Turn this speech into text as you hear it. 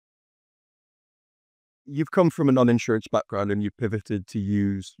you've come from a non-insurance background and you've pivoted to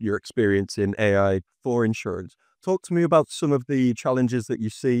use your experience in AI for insurance. Talk to me about some of the challenges that you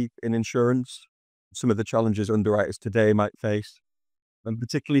see in insurance, some of the challenges underwriters today might face, and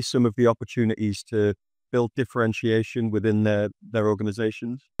particularly some of the opportunities to build differentiation within their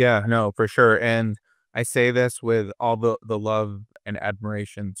organizations. Yeah, no, for sure. And I say this with all the love and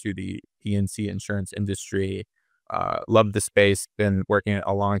admiration to the P&C insurance industry. Love the space, been working it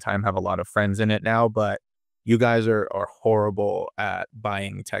a long time, have a lot of friends in it now, but you guys are horrible at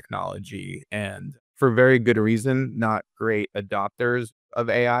buying technology and for very good reason, not great adopters of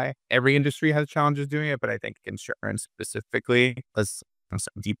AI. Every industry has challenges doing it, but I think insurance specifically has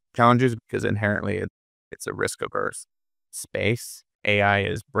some deep challenges because inherently it's a risk averse space. AI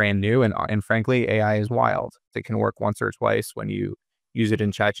is brand new and frankly, AI is wild. It can work once or twice when you use it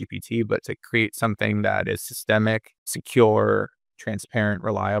in ChatGPT, but to create something that is systemic, secure, transparent,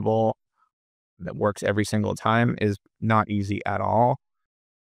 reliable, that works every single time is not easy at all.